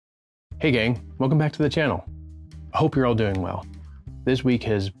Hey gang, welcome back to the channel. I hope you're all doing well. This week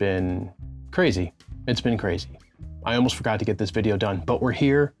has been crazy. It's been crazy. I almost forgot to get this video done, but we're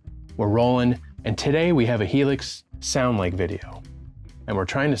here, we're rolling, and today we have a Helix sound like video. And we're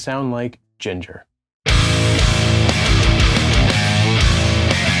trying to sound like Jinjer.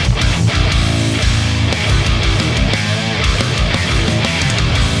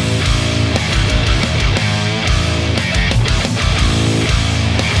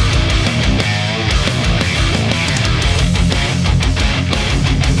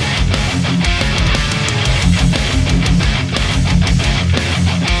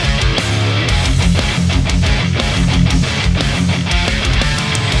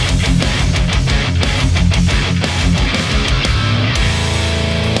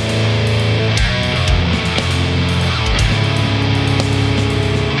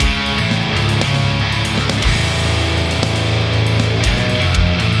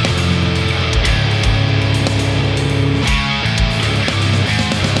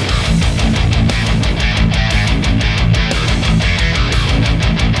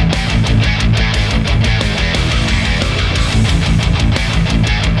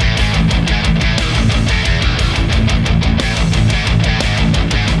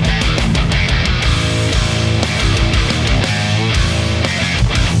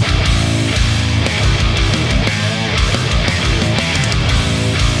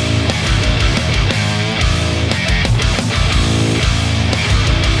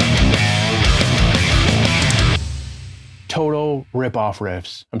 Total rip-off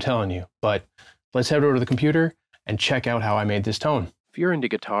riffs, I'm telling you. But let's head over to the computer and check out how I made this tone. If you're into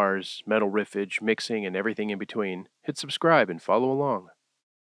guitars, metal riffage, mixing, and everything in between, hit subscribe and follow along.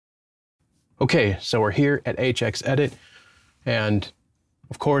 Okay, so we're here at HX Edit, and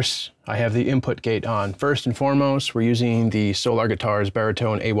of course, I have the input gate on. First and foremost, we're using the Solar Guitars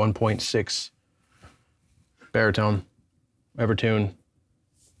Baritone A1.6 Baritone, Evertune.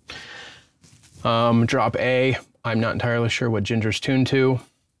 Drop A. I'm not entirely sure what Jinjer's tuned to.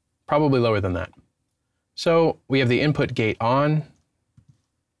 Probably lower than that. So we have the input gate on.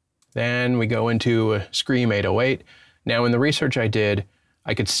 Then we go into Scream 808. Now in the research I did,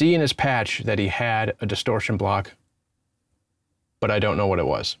 I could see in his patch that he had a distortion block, but I don't know what it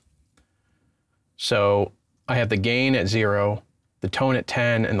was. So I have the gain at 0, the tone at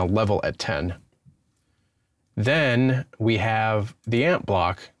 10, and the level at 10. Then we have the amp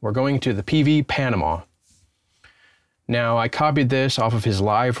block. We're going to the PV Panama. Now I copied this off of his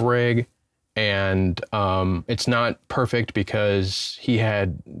live rig, and it's not perfect because he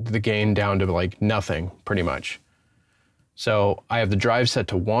had the gain down to like nothing pretty much. So I have the drive set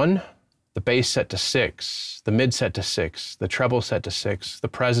to 1, the bass set to 6, the mid set to 6, the treble set to 6, the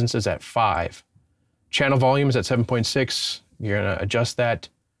presence is at 5. Channel volume is at 7.6. You're gonna adjust that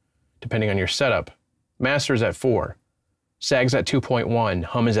depending on your setup. Master is at 4. Sag's at 2.1.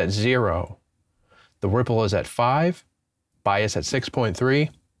 Hum is at 0. The ripple is at 5. Bias at 6.3.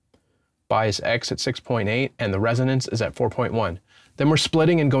 Bias X at 6.8. And the resonance is at 4.1. Then we're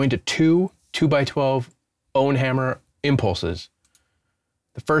splitting and going to two 2x12 Ownhammer impulses.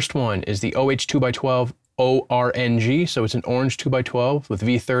 The first one is the OH 2x12 ORNG. So it's an orange 2x12 with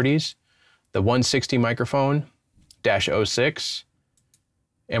V30s. The 160 microphone -06.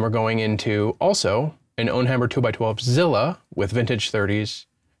 And we're going into also an Ownhammer 2x12 Zilla with vintage 30s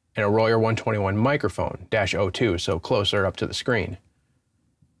and a Royer 121 microphone -02, so closer up to the screen.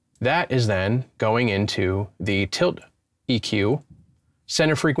 That is then going into the tilt EQ.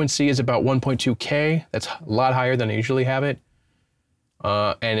 Center frequency is about 1.2K. That's a lot higher than I usually have it.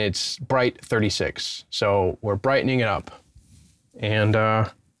 And it's bright 36. So we're brightening it up. And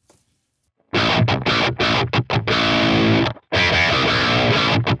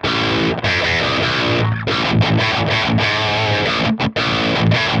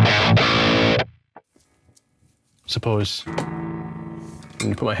suppose I'm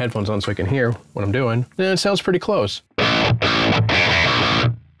gonna put my headphones on so I can hear what I'm doing. And it sounds pretty close.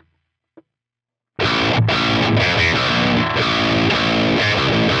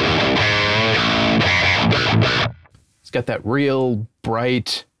 It's got that real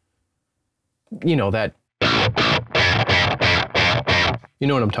bright, you know, that, you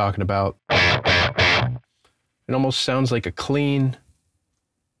know what I'm talking about. It almost sounds like a clean,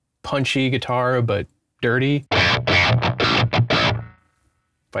 punchy guitar, but dirty.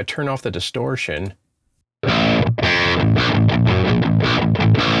 If I turn off the distortion,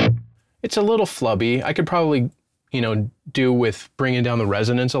 it's a little flubby. I could probably, you know, do with bringing down the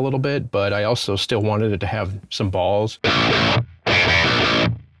resonance a little bit, but I also still wanted it to have some balls.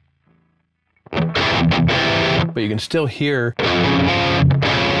 But you can still hear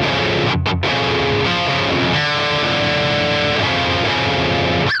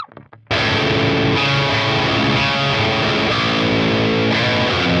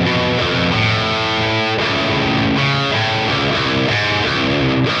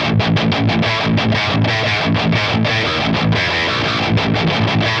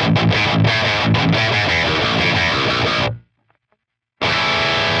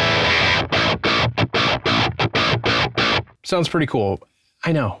Sounds pretty cool.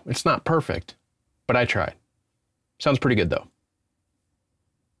 I know, it's not perfect, but I tried. Sounds pretty good though.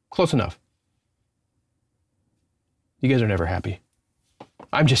 Close enough. You guys are never happy.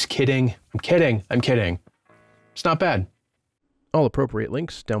 I'm just kidding. I'm kidding. It's not bad. All appropriate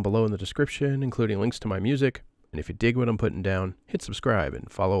links down below in the description, including links to my music. And if you dig what I'm putting down, hit subscribe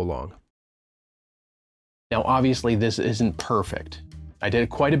and follow along. Now, obviously this isn't perfect. I did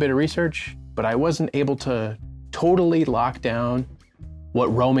quite a bit of research, but I wasn't able to totally lock down what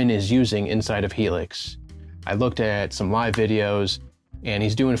Roman is using inside of Helix. I looked at some live videos and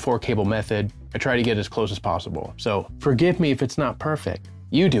he's doing 4-cable method. I try to get as close as possible. So forgive me if it's not perfect.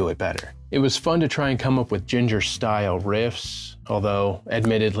 You do it better. It was fun to try and come up with Jinjer style riffs, although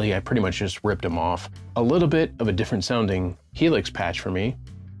admittedly I pretty much just ripped them off. A little bit of a different sounding Helix patch for me,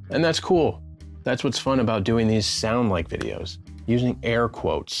 and that's cool. That's what's fun about doing these sound like videos. Using air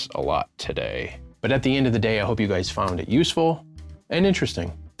quotes a lot today. But at the end of the day, I hope you guys found it useful and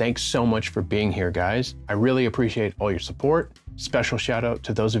interesting. Thanks so much for being here, guys. I really appreciate all your support. Special shout out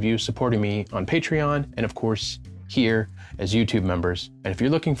to those of you supporting me on Patreon and of course here as YouTube members. And if you're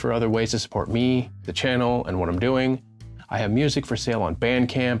looking for other ways to support me, the channel, and what I'm doing, I have music for sale on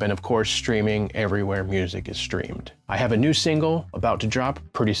Bandcamp and of course streaming everywhere music is streamed. I have a new single about to drop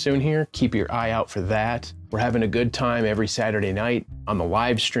pretty soon here. Keep your eye out for that. We're having a good time every Saturday night on the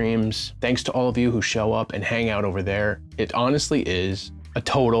live streams. Thanks to all of you who show up and hang out over there. It honestly is a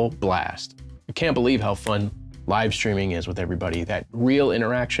total blast. I can't believe how fun live streaming is with everybody. That real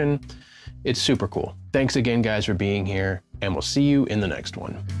interaction, it's super cool. Thanks again, guys, for being here, and we'll see you in the next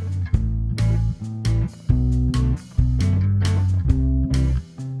one.